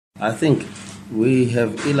I think we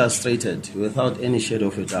have illustrated without any shadow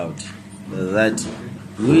of a doubt that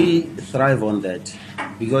we thrive on that.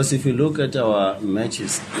 Because if you look at our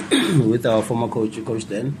matches with our former coach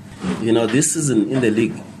Dan, this season in the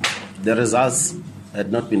league, the results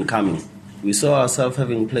had not been coming. We saw ourselves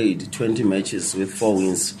having played 20 matches with 4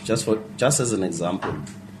 wins, just as an example.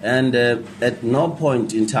 And at no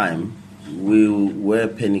point in time we were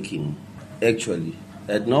panicking, actually.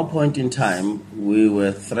 At no point in time we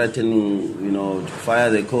were threatening, to fire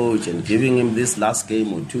the coach and giving him this last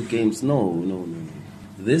game or 2 games. No.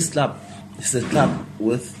 This club is a club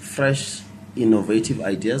with fresh, innovative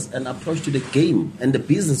ideas and approach to the game and the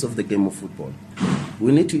business of the game of football.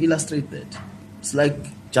 We need to illustrate that. It's like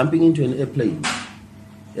jumping into an airplane.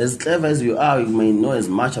 As clever as you are, you may know as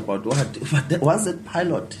much about but once that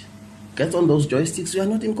pilot gets on those joysticks, you are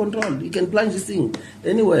not in control. You can plunge this thing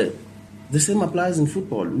anywhere. The same applies in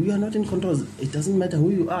football. You are not in control. It doesn't matter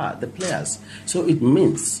who you are, the players. So it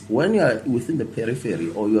means when you are within the periphery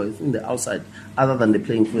or you are within the outside, other than the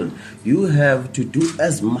playing field, you have to do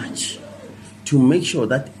as much to make sure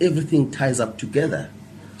that everything ties up together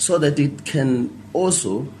so that it can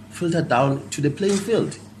also filter down to the playing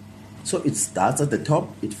field. So it starts at the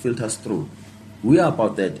top, it filters through. We are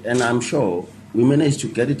about that, and I'm sure we managed to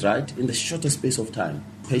get it right in the shortest space of time.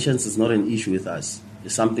 Patience is not an issue with us.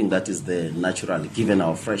 It's something that is there naturally, given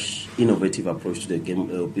our fresh, innovative approach to the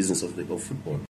game business of football.